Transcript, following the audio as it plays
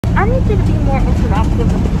I need you to be more interactive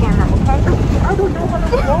with the camera, okay? I don't know how to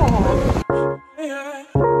vlog.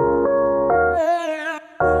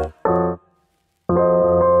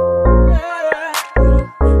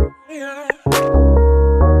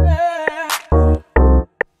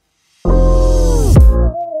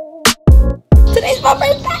 Today's my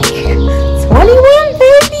birthday! 21,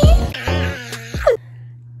 baby!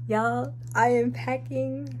 Y'all, I am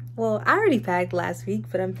packing. Well, I already packed last week,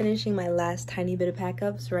 but I'm finishing my last tiny bit of pack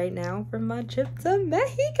ups right now for my trip to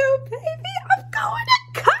Mexico, baby. I'm going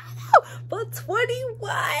to Cabo for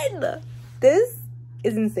 21. This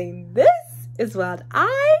is insane. This is wild.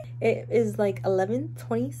 It is like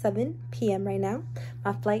 11:27 p.m. right now.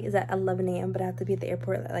 My flight is at 11 a.m., but I have to be at the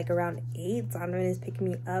airport at like around 8. Donovan is picking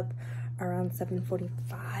me up around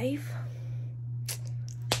 7:45.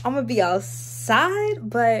 I'm gonna be outside,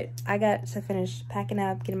 but I got to finish packing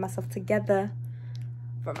up, getting myself together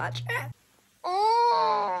for my trip.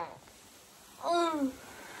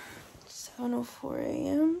 7:04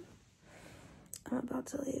 a.m. I'm about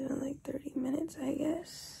to leave in like 30 minutes, I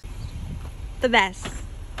guess. The best.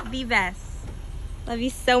 The best. Love you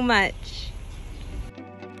so much.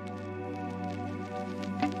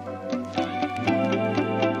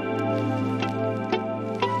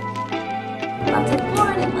 I'll take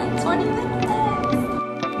more in like 20 minutes.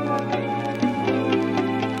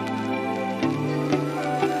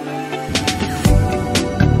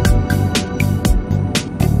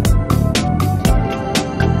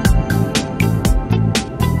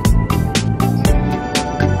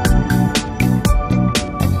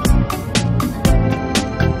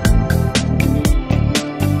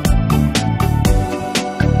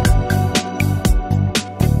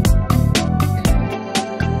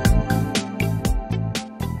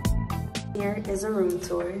 Is a room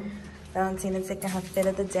tour. Valentina taking her fit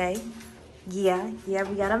of the day. Yeah,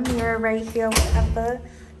 we got a mirror right here. Whatever.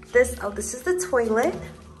 This is the toilet.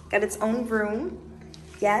 Got its own room.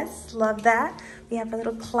 Yes, love that. We have a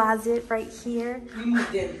little closet right here. We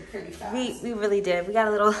moved in pretty fast. We really did. We got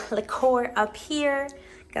a little liqueur up here.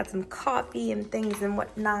 Got some coffee and things and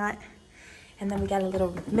whatnot. And then we got a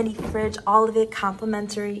little mini fridge. All of it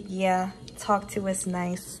complimentary. Yeah, talk to us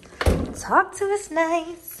nice. Talk to us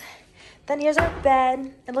nice. Then here's our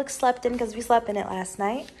bed. It looks slept in because we slept in it last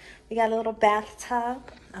night. We got a little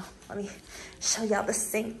bathtub. Oh, let me show y'all the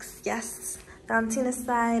sinks. Yes, Valentina's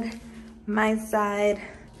side, my side,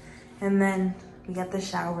 and then we got the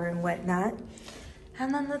shower and whatnot.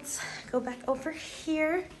 And then let's go back over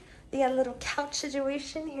here. We got a little couch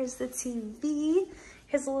situation. Here's the TV.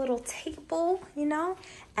 Here's a little table, you know.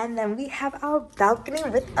 And then we have our balcony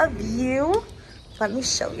with a view. Let me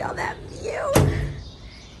show y'all that view.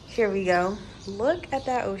 Here we go. Look at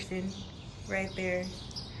that ocean right there.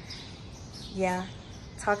 Yeah,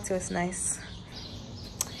 talk to us nice.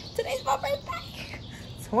 Today's my birthday.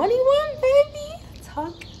 21, baby.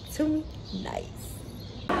 Talk to me nice.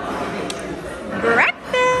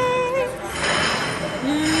 Breakfast.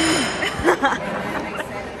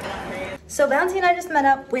 So Valentina and I just met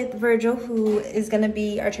up with Virgil, who is gonna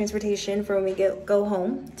be our transportation for when we go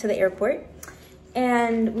home to the airport.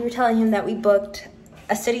 And we were telling him that we booked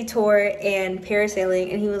a city tour and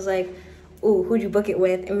parasailing, and he was like, ooh, who'd you book it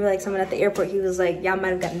with? And we were like, someone at the airport. He was like, y'all might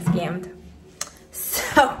have gotten scammed. So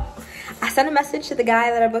I sent a message to the guy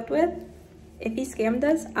that I booked with. If he scammed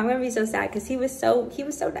us, I'm gonna be so sad because he was so oh,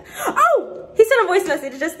 he sent a voice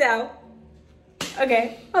message just now.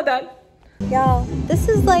 Okay, hold on. Y'all, this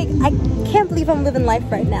is like, I can't believe I'm living life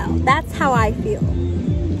right now. That's how I feel.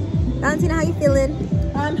 Valentina, how you feeling?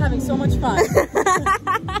 I'm having so much fun.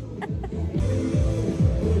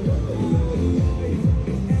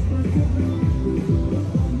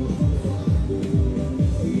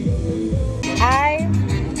 I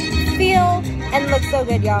feel and look so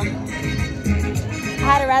good, y'all. I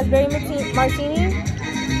had a raspberry martini.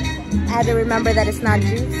 I had to remember that it's not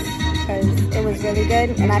juice because it was really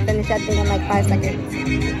good, and I finished that thing in like 5 seconds.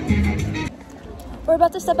 We're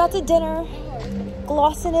about to step out to dinner,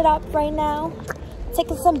 glossing it up right now,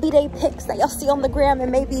 taking some B-Day pics that y'all see on the gram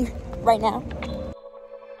and maybe right now.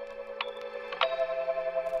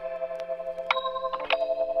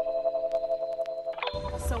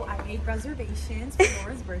 So I made reservations for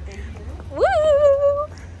Laura's birthday here. Woo!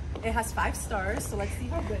 It has 5 stars, so let's see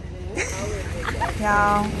how good it is.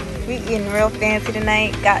 Y'all, we eating real fancy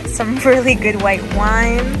tonight. Got some really good white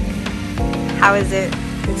wine. How is it?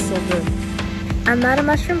 It's so good. I'm not a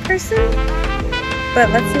mushroom person,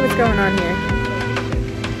 but let's see what's going on here.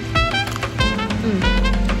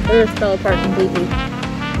 It just fell apart completely.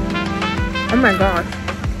 Oh my gosh.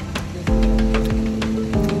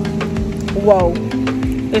 Whoa.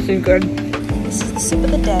 This is good. This is soup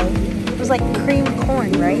of the day. It was like cream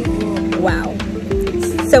corn, right? Wow.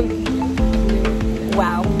 So,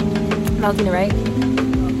 wow. Melting it, right?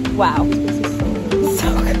 Wow. So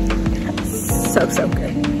good. So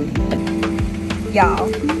good.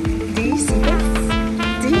 Y'all, do you see this?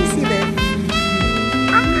 Do you see this?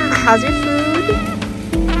 How's your food?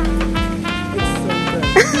 It's so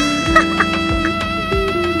good.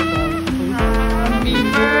 Happy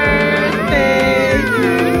birthday to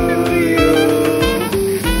you.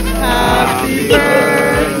 Happy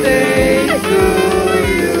birthday to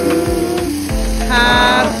you.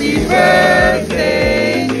 Happy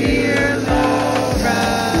birthday, dear Laura.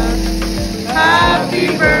 Happy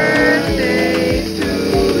birthday to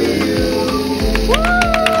you. Woo!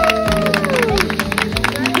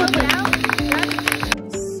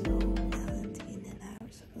 So Valentine and I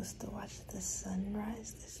were supposed to watch the sunrise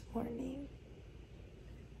this morning.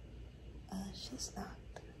 She's not.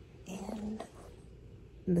 And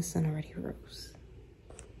the sun already rose.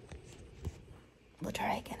 We'll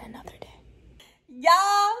try again another day.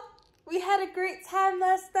 Y'all, we had a great time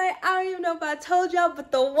last night. I don't even know if I told y'all,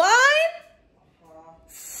 but the wine,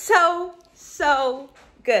 so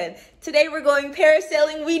good. Today we're going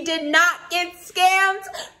parasailing. We did not get scammed.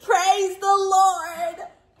 Praise the Lord.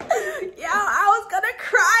 Yeah, I was gonna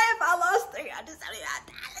cry if I lost $379,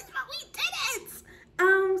 but we did it.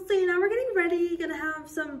 So you know, we're getting ready. Gonna have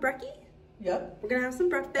some brekkie. Yep. We're gonna have some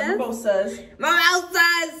breakfast. Mimosas.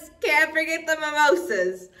 Mimosas. Can't forget the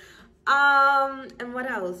mimosas. And what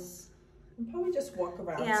else? We'll probably just walk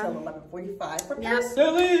around Yeah. until 11:45 for Yep.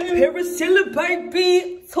 parasailing. Parasailing,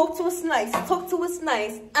 baby. Talk to us nice. Talk to us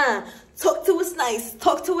nice. Talk to us nice.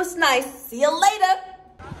 Talk to us nice. See you later.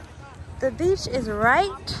 The beach is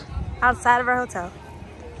right outside of our hotel.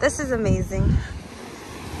 This is amazing.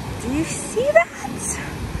 Do you see that?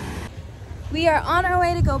 We are on our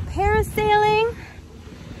way to go parasailing.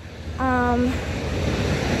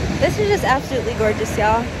 This is just absolutely gorgeous,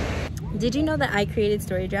 y'all. Did you know that I created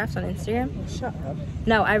story drafts on Instagram? Shut up.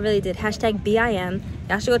 No, I really did. Hashtag BIM.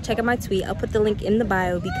 Y'all should go check out my tweet. I'll put the link in the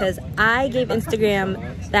bio because I gave Instagram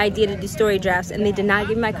the idea to do story drafts and they did not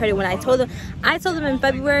give me my credit when I told them. I told them in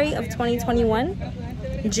February of 2021,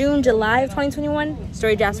 June, July of 2021,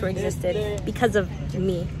 story drafts were existed because of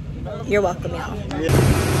me. You're welcome, y'all.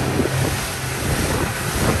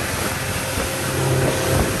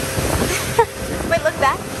 Wait, look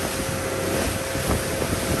back.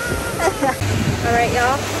 All right,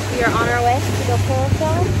 y'all, we are on our way to go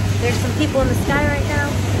parasailing. There's some people in the sky right now.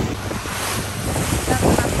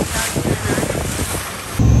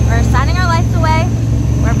 We're signing our lights away.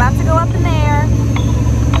 We're about to go up in the air.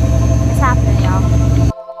 It's happening, y'all.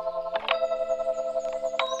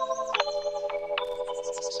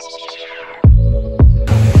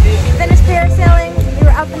 Finished parasailing. We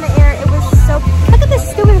were up in the air. It was so... Look at this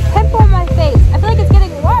stupid pimple on my face. I feel like it's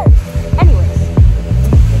getting worse. Anyways.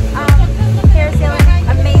 Parasailing,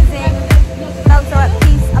 amazing. Felt so at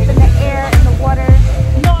peace up in the air, in the water.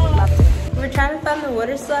 Loved it. We're trying to find the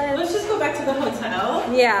water slides. Let's just go back to the hotel.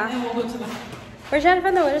 Yeah. And we'll go to the... We're trying to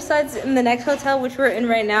find the water slides in the next hotel, which we're in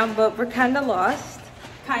right now, but we're kind of lost.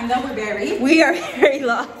 Kinda, we're very. We are very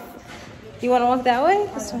lost. You want to walk that way?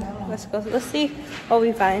 Let's go. Let's see what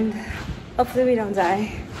we find. Hopefully we don't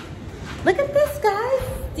die. Look at this, guys.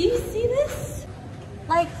 Do you see this?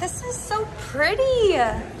 Like, this is so pretty.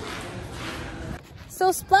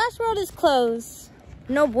 So Splash World is closed.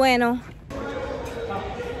 No bueno.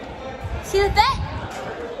 See the vet?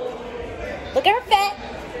 Look at her vet.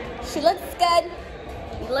 She looks good.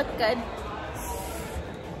 You look good.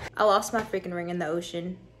 I lost my freaking ring in the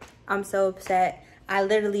ocean. I'm so upset. I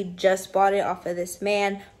literally just bought it off of this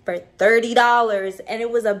man for $30 and it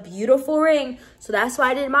was a beautiful ring. So that's why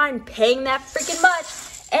I didn't mind paying that freaking much.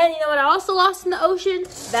 And you know what I also lost in the ocean?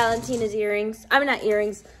 Valentina's earrings. I mean, not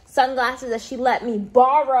earrings. Sunglasses that she let me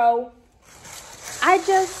borrow. I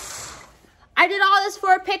did all this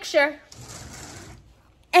for a picture.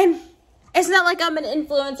 And it's not like I'm an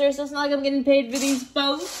influencer, so it's not like I'm getting paid for these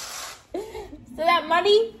posts. So that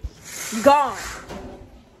money, gone.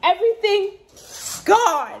 Everything,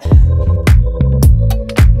 gone.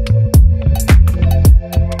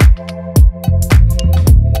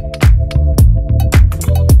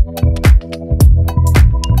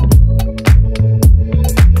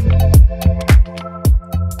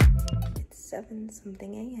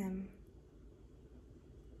 Something a.m.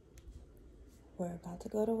 We're about to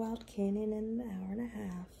go to Wild Canyon in an hour and a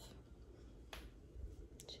half.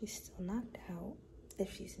 She's still knocked out.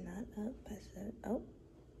 If she's not up, I said, oh,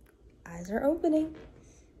 eyes are opening.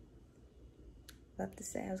 About to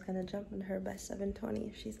say I was gonna jump on her by 7:20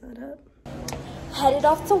 if she's not up. headed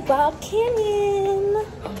off to Wild Canyon.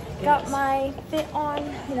 Got my fit on,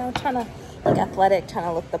 you know, trying to look athletic, trying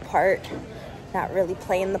to look the part. Not really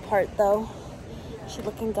playing the part though. She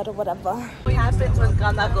looking good or whatever. What happens when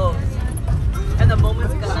Ghana goes? And the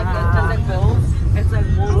moment Ghana doesn't go, it's like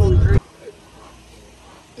World War III.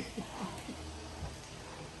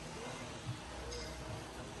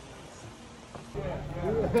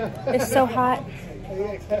 It's so hot.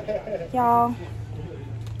 Y'all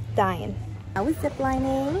dying. I was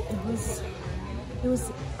ziplining. It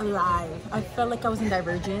was alive. I felt like I was in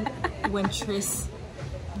Divergent when Triss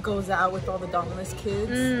goes out with all the Dauntless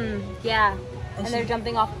kids. Yeah. And they're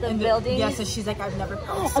jumping off the building. Yeah, so she's like, I've never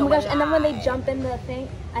felt so oh my gosh, alive. and then when they jump in the thing,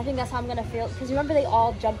 I think that's how I'm gonna feel. Because remember they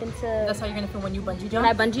all jump into... That's how you're gonna feel when you bungee jump? When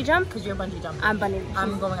I bungee jump? Because you're bungee jumping. I'm bungee.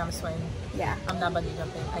 I'm going on a swing. Yeah. I'm not bungee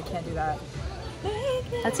jumping. I can't do that.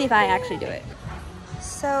 Let's see if I actually do it.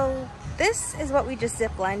 So this is what we just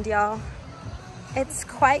ziplined, y'all. It's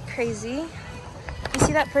quite crazy. You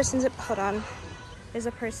see that person's... Hold on. There's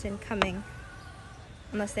a person coming.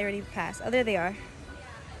 Unless they already passed. Oh, there they are.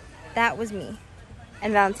 That was me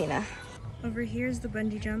and Valentina. Over here is the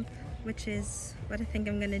bungee jump, which is what I think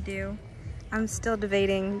I'm gonna do. I'm still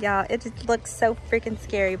debating, y'all. It just looks so freaking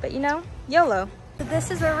scary, but you know, YOLO. So this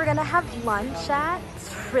is where we're gonna have lunch at. It's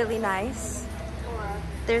really nice.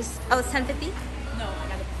 There's, oh, it's 10:50? No, I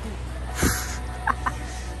gotta poop.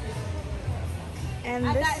 And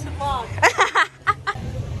Add this, that in the vlog.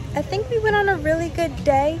 I think we went on a really good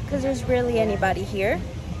day because there's rarely anybody here.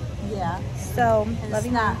 Yeah. So, And love it's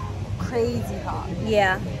you. not crazy hot.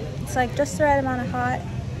 Yeah, it's like just the right amount of hot.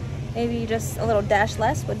 Maybe just a little dash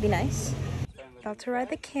less would be nice. About to ride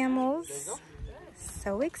the camels.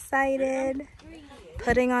 So excited.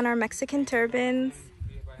 Putting on our Mexican turbans.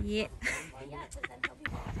 Yeah.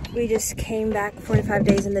 We just came back 45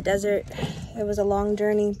 days in the desert. It was a long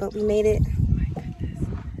journey, but we made it.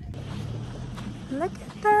 Look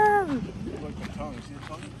at them.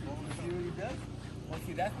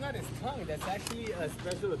 See, that's not his tongue. That's actually a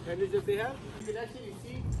special appendage that they have. You can actually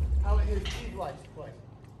see how his teeth watch. Oh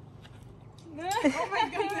my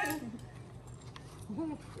goodness.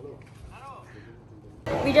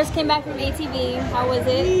 We just came back from ATV. How was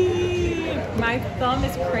it? My thumb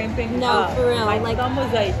is cramping No, up. for real. My Like, thumb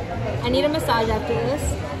was like... I need a massage after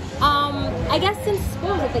this. I guess since,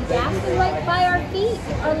 what was it, the gas is right by our feet,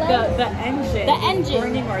 our legs? The engine. The engine. Was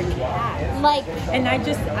burning our calves. Like, And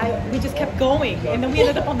we just kept going. And then we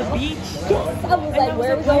ended up on the beach. yes, I was And like, I was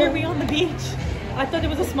where are like, we why are going? we on the beach? I thought it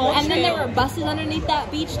was a small And then there trail. were buses underneath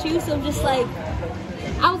that beach too, so I'm just like,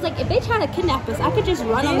 I was like, if they try to kidnap us, I could just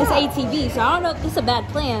run on this ATV. So I don't know if this is a bad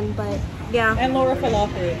plan, but yeah. And Laura fell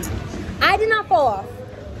off it. I did not fall off.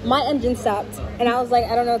 My engine stopped, and I was like,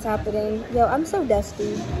 I don't know what's happening. Yo, I'm so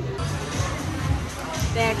dusty.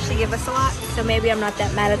 They actually give us a lot, so maybe I'm not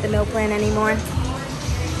that mad at the meal plan anymore.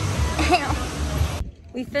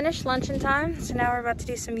 We finished lunch in time, so now we're about to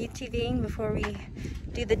do some UTVing before we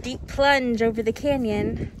do the deep plunge over the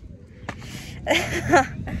canyon.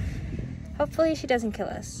 Hopefully she doesn't kill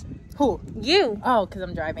us. Who? You! Oh, because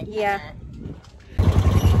I'm driving. Yeah.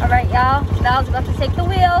 All right, y'all. Val's about to take the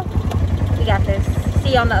wheel. We got this.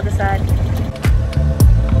 See you on the other side.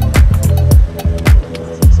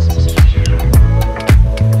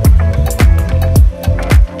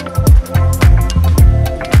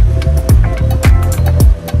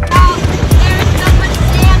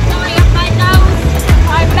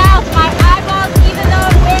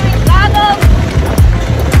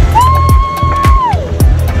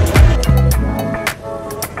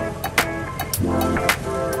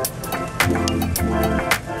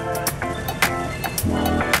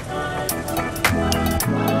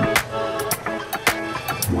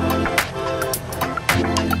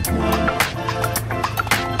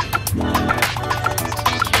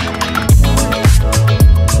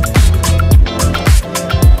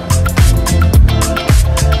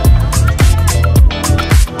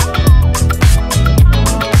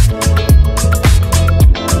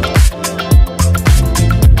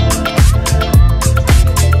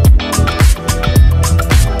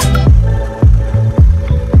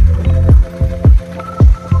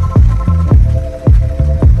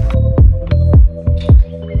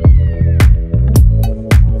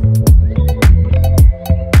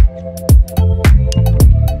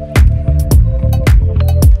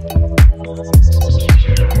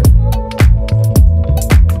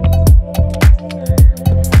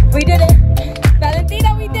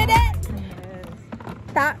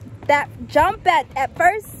 That jump at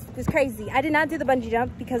first was crazy. I did not do the bungee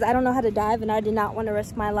jump because I don't know how to dive and I did not want to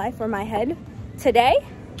risk my life or my head today.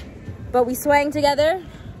 But we swang together.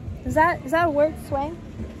 Is that a word, swang?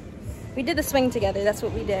 We did the swing together. That's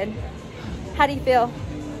what we did. How do you feel?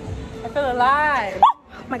 I feel alive.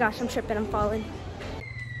 Oh my gosh, I'm tripping. I'm falling.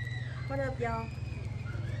 What up, y'all?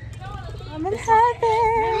 I'm in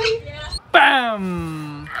heaven.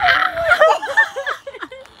 Bam!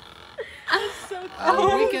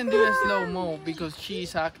 We can do a slow-mo because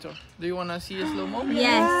she's actor. Do you want to see a slow-mo?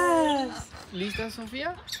 Yes. Lista,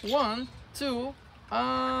 Sofia? 1, 2,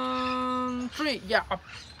 3. Yeah.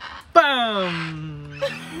 Bam!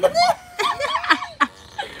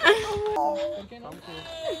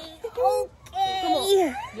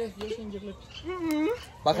 Just in your lips.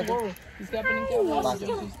 Bájate. It's happening to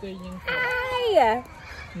just staying. Hi.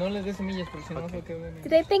 No le des semillas porque si no se queda. Do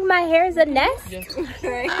they think my hair is a nest? Yes.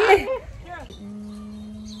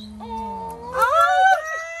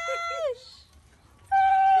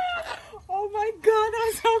 Oh my god,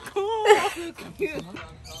 that's so cool.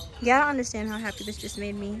 Yeah, I don't understand how happy this just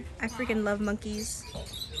made me. I freaking love monkeys.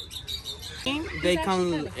 They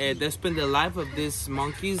can they spend the life of these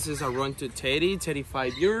monkeys is around to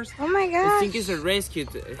 35 years. Oh my I gosh. think it's a rescue.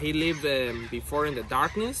 He lived before in the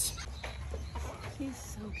darkness. He's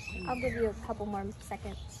so cute. I'll give you a couple more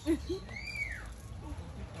seconds.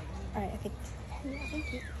 Alright, okay.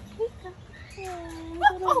 Thank you.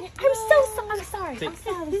 Oh, I'm sorry. I'm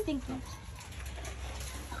sorry. Thank you.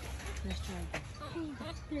 Let's try again.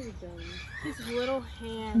 There we go. His little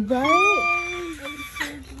hand. Right?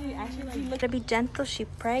 Actually, like, Look, to be gentle. She's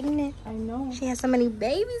pregnant. I know. She has so many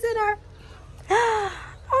babies in her.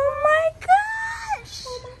 Oh my gosh.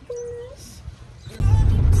 Oh my goodness.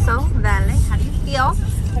 So, Vale, how do you feel?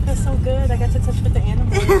 I feel so good. I got to touch with the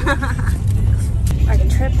animals. Our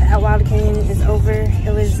trip at Wild Canyon is over.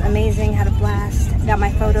 It was amazing. Had a blast. Got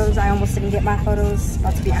my photos. I almost didn't get my photos.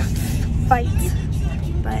 About to be a fight.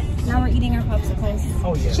 But now we're eating our popsicles.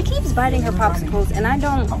 Oh yeah. She keeps biting her popsicles, and I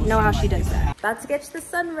don't know how she does that. About to catch the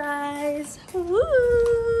sunrise. Woo!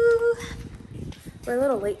 We're a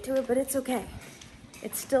little late to it, but it's okay.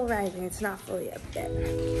 It's still rising. It's not fully up yet.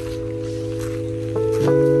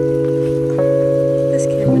 This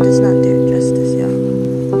camera does not do it justice, y'all.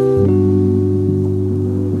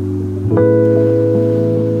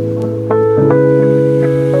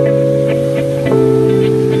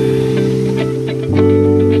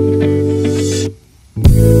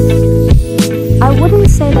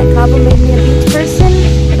 Cabo made me a beach person,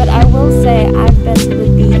 but I will say I've been to the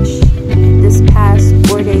beach this past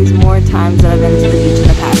 4 days more times than I've been to the beach in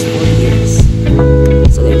the past 4 years.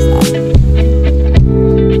 So there's that.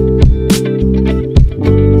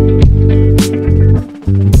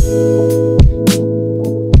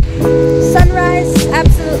 Sunrise,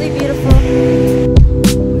 absolutely beautiful.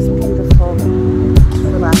 It was beautiful,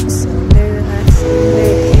 relaxing, very relaxing,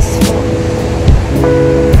 very peaceful.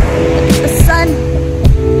 Look at the sun.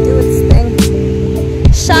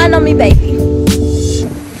 Shine on me, baby.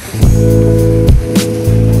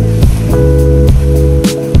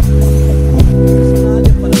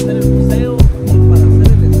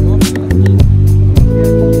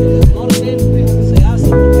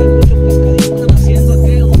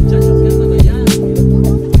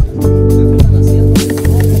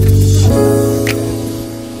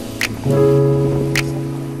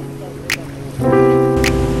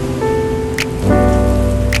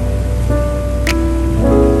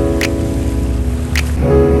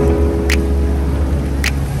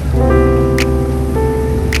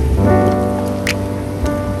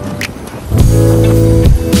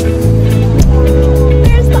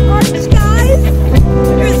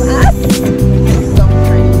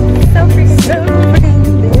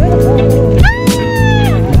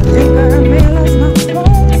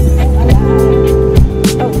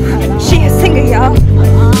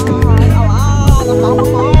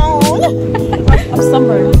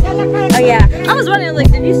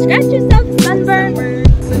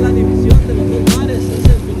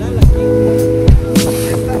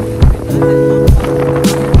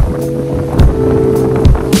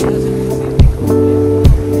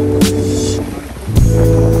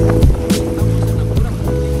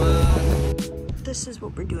 This is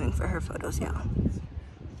what we're doing for her photos, y'all.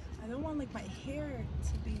 I don't want like my hair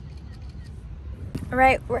to be. All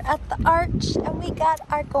right, we're at the arch and we got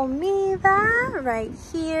our comida right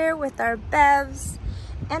here with our bevs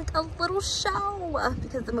and a little show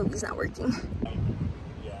because the movie's not working.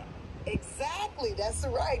 Yeah, exactly. That's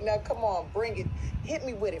right. Now come on, bring it. Hit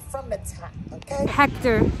me with it from the top, okay?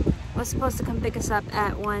 Hector was supposed to come pick us up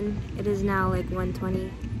at 1. It is now like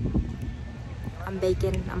 1:20. I'm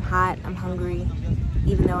baking, I'm hot, I'm hungry.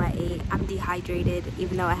 Even though I ate, I'm dehydrated.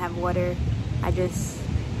 Even though I have water,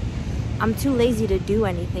 I'm too lazy to do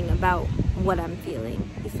anything about what I'm feeling.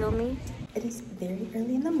 You feel me? It is very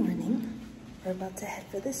early in the morning. We're about to head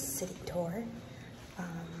for the city tour.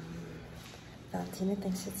 Valentina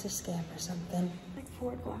thinks it's a scam or something. Like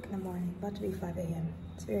 4 o'clock in the morning, about to be 5 a.m.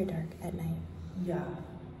 It's very dark at night. Yeah.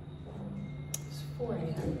 It's 4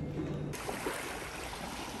 a.m.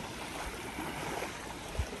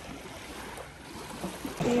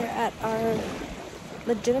 We are at our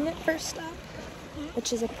legitimate first stop,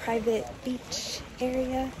 which is a private beach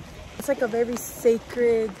area. It's like a very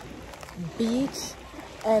sacred beach,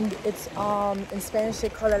 and it's in Spanish they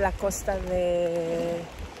call it La Costa de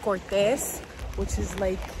Cortés, which is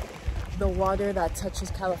like the water that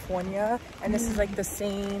touches California. And this is like the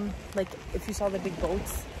same, like if you saw the big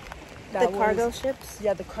boats, The cargo ships?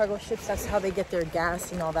 Yeah, the cargo ships, that's how they get their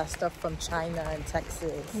gas and all that stuff from China and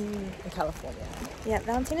Texas and California. Yeah,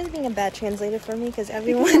 Valentina's being a bad translator for me because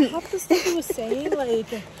everyone... Half the stuff he was saying, like,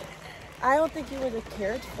 I don't think he would have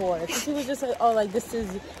cared for it. Because he was just like, oh, like, this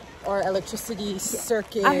is our electricity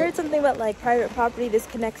circuit. I heard something about, like, private property, this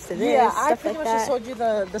connects to this, yeah, I stuff pretty like much just that. told you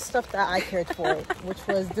the stuff that I cared for, which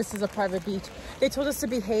was this is a private beach. They told us to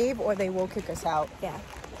behave or they will kick us out. Yeah.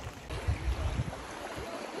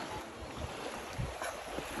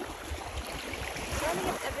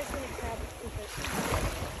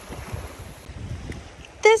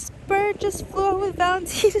 This bird just flew over with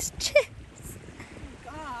Valentina's chips.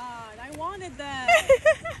 God, I wanted that.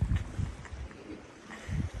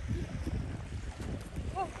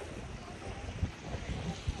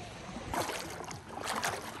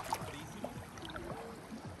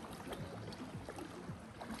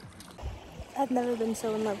 I've never been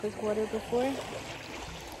so in love with water before.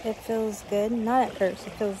 It feels good. Not at first.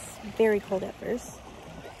 It feels very cold at first.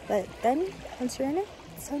 But then, once you're in it,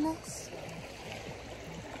 it's so nice.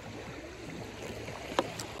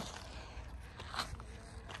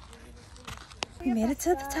 We made it to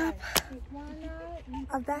the top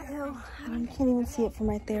of that hill. You can't even see it from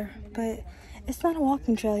right there. But it's not a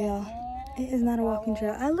walking trail, y'all. It is not a walking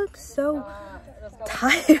trail. I look so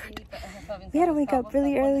tired. We had to wake up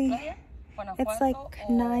really early. It's like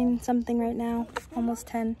 9 something right now, almost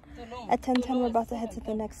 10. At 10:10 we're about to head to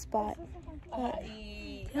the next spot. But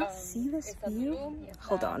y'all see this view?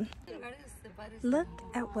 Hold on. Look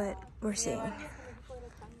at what we're seeing.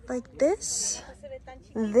 Like this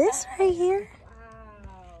right here,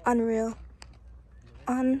 unreal.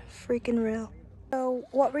 Unfreaking real. So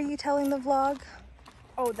what were you telling the vlog?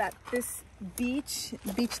 Oh, that this beach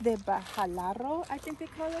de Bajalaro, I think they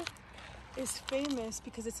call it, is famous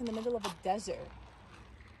because it's in the middle of a desert.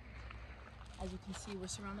 As you can see, we're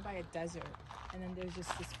surrounded by a desert, and then there's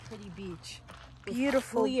just this pretty beach with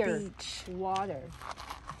Beautiful clear beach. water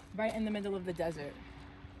right in the middle of the desert.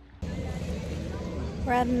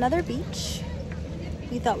 We're at another beach.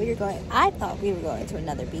 I thought we were going to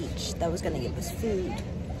another beach that was gonna give us food,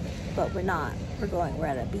 but we're not. We're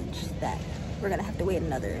at a beach that we're gonna have to wait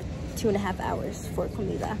another 2.5 hours for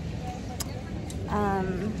comida.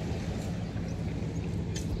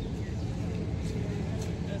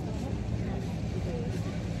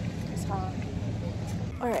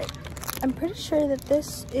 Alright, I'm pretty sure that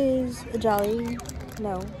this is a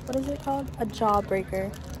what is it called? A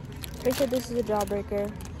jawbreaker. Pretty sure this is a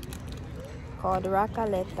jawbreaker called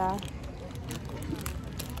racaleta.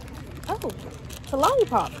 Oh, it's a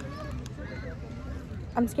lollipop.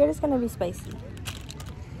 I'm scared it's gonna be spicy.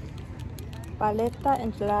 Paleta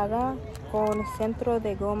enchilada con centro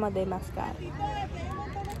de goma de mascar.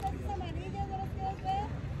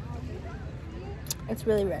 It's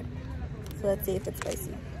really red. So let's see if it's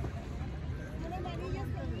spicy.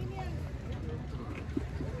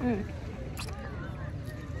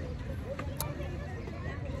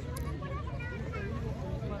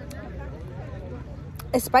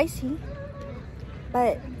 It's spicy,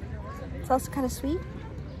 but it's also kind of sweet.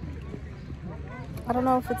 I don't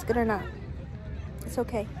know if it's good or not. It's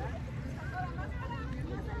okay.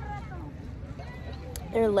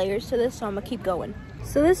 There are layers to this, so I'm gonna keep going.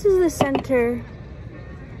 So this is the center,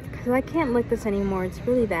 because I can't lick this anymore. It's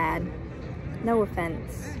really bad. No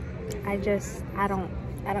offense. I don't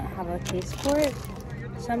have a taste for it.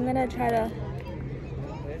 So I'm gonna try to.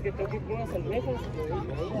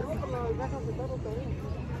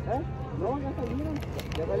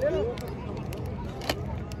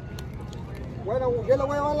 Bueno, yo le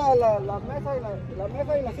voy a llevar la mesa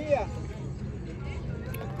y la silla.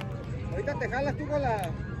 Ahorita te jalas tú con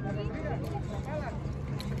la sombrilla.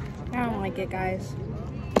 I don't like it, guys.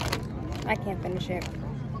 I can't finish it.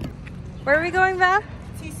 Where are we going, Val?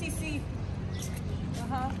 TCC.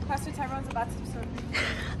 Pastor Tyrone's about to serve.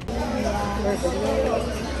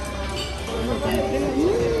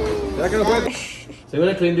 So I'm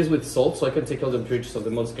gonna clean this with salt so I can take all the impurities of the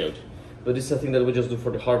mud scout. But this is a thing that we just do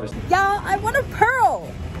for the harvest. Y'all, I want a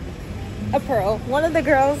pearl. A pearl. One of the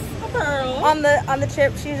girls on the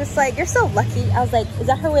trip, she was just like, "You're so lucky." I was like, "Is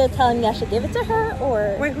that her way of telling me I should give it to her?"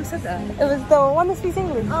 Or Wait, who said that? it was the one that speaks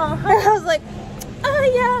English. Oh, And I was like, "Oh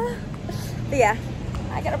yeah." But yeah,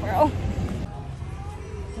 I got a pearl.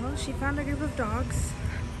 Well, she found a group of dogs.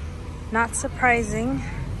 Not surprising.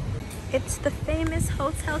 It's the famous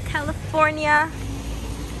Hotel California.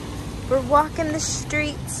 We're walking the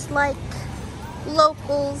streets like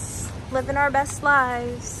locals, living our best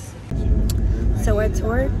lives. So our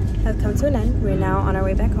tour has come to an end. We're now on our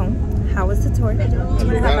way back home. How was the tour?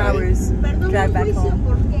 2.5 hours Drive back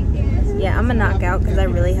home. Yeah, I'm a knockout because I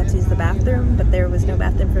really had to use the bathroom, but there was no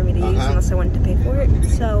bathroom for me to use unless I wanted to pay for it.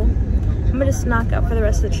 So I'm gonna just knock out for the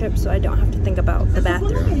rest of the trip so I don't have to think about the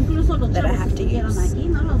bathroom that I have to use.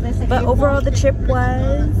 But overall, the trip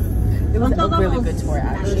was... It was a really good tour,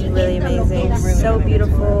 actually. Really amazing. So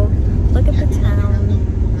beautiful. Look at the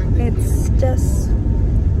town. It's just...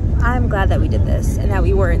 I'm glad that we did this and that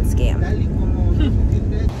we weren't scammed.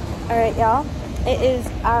 Alright, y'all. It is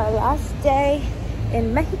our last day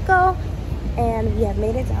in Mexico and we have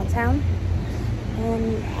made it downtown.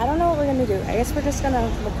 And I don't know what we're gonna do. I guess we're just gonna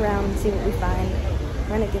look around and see what we find.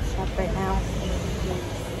 We're in a gift shop right now.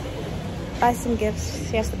 Buy some gifts.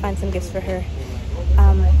 She has to find some gifts for her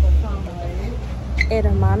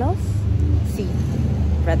hermanos. Sí,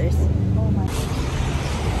 brothers. Oh my God.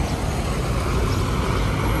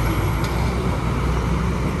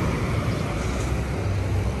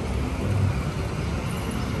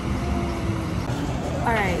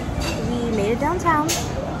 Alright, we made it downtown.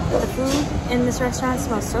 The food in this restaurant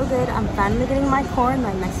smells so good. I'm finally getting my corn,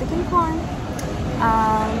 my Mexican corn.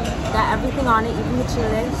 Got everything on it, even the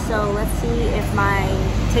chile. So let's see if my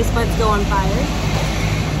taste buds go on fire.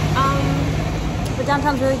 The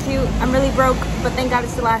downtown's really cute. I'm really broke, but thank God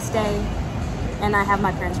it's the last day. And I have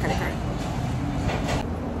my parents' credit card.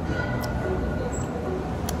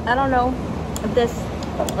 I don't know if this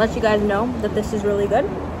lets you guys know that this is really good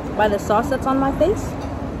by the sauce that's on my face.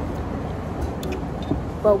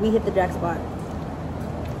 But we hit the jackpot.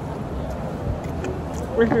 This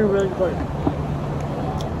is really good.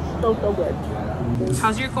 So good.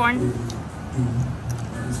 How's your corn?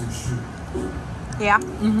 Yeah?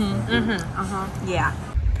 Yeah.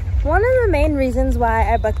 One of the main reasons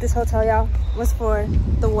why I booked this hotel, y'all, was for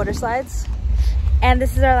the water slides. And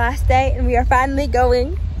this is our last day and we are finally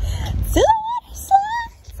going to the water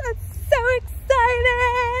slides. I'm so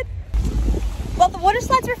excited. Well, the water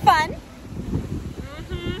slides were fun.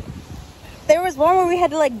 There was one where we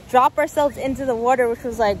had to like drop ourselves into the water, which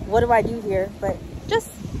was like, what do I do here? But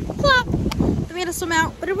just plop. We had to swim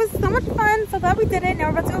out, but it was so much fun. So glad we did it.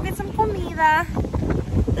 Now we're about to go get some comida.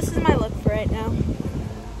 This is my look for right now.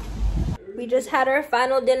 We just had our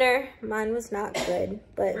final dinner. Mine was not good,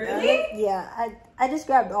 but really? Yeah, I just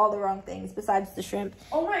grabbed all the wrong things besides the shrimp.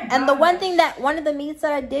 Oh my God. And the one of the meats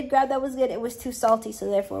that I did grab that was good, it was too salty, so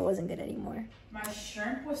therefore it wasn't good anymore. My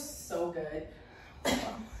shrimp was so good.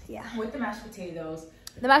 Yeah. With the mashed potatoes.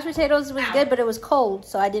 The mashed potatoes was good, but it was cold,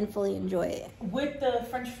 so I didn't fully enjoy it. With the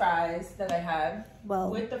French fries that I had. Well,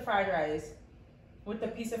 with the fried rice. With the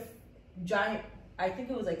piece of giant, I think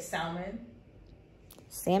it was like salmon.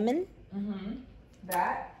 Salmon?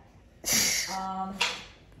 That.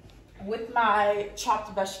 With my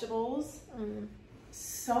chopped vegetables.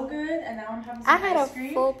 So good. And now I'm having some I had ice a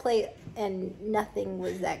cream. full plate and nothing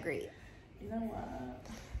was that great. You know what?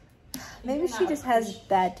 Maybe she just has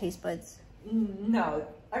bad taste buds. No,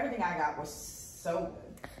 everything I got was so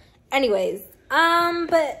good. Anyways,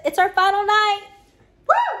 but it's our final night.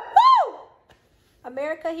 Woo! Woo!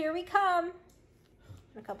 America, here we come.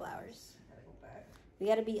 In a couple hours. We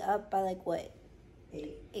gotta be up by like what?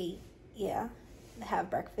 8. Yeah. Have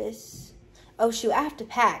breakfast. Oh shoot, I have to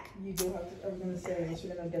pack. You do have to, I was gonna say, unless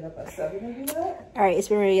you're gonna get up at 7 and do that. Alright, it's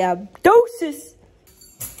been really doses.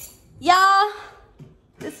 Y'all,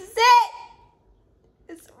 this is it.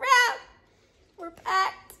 It's a wrap. We're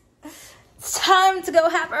packed. It's time to go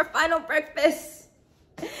have our final breakfast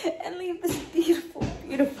and leave this beautiful,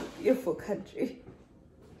 beautiful, beautiful country.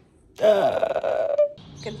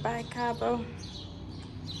 Goodbye, Cabo.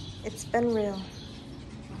 It's been real.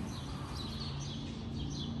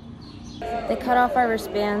 They cut off our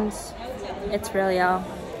wristbands. It's real, y'all.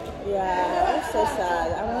 Yeah, I'm so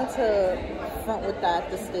sad. I wanted to front with that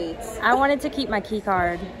at the States. I wanted to keep my key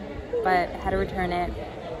card, but had to return it,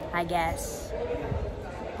 I guess.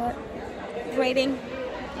 But waiting.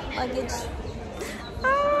 Luggage.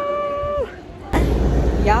 Oh.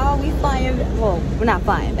 Y'all, we flying. Well, we're not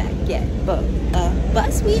flying back yet, but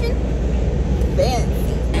bus Sweden. Fancy.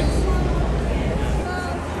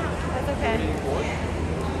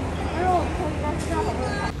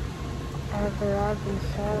 have arrived in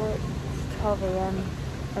Charlotte. It's 12 a.m.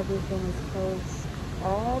 Everything is closed.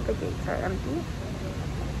 All the gates are empty.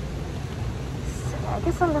 So I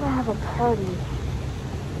guess I'm gonna have a party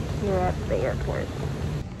here at the airport.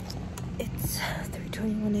 It's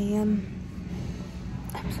 3:21 a.m.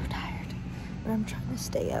 I'm so tired, but I'm trying to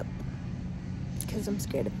stay up because I'm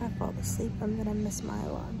scared if I fall asleep, I'm gonna miss my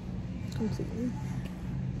alarm completely.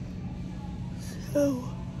 So,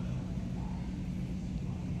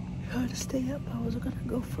 trying to stay up. I was gonna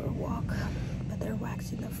go for a walk, but they're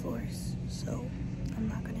waxing the floors, so I'm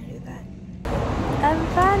not gonna do that. I'm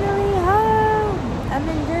finally home! I'm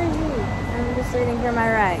in Jersey. I'm just waiting for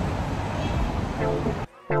my ride.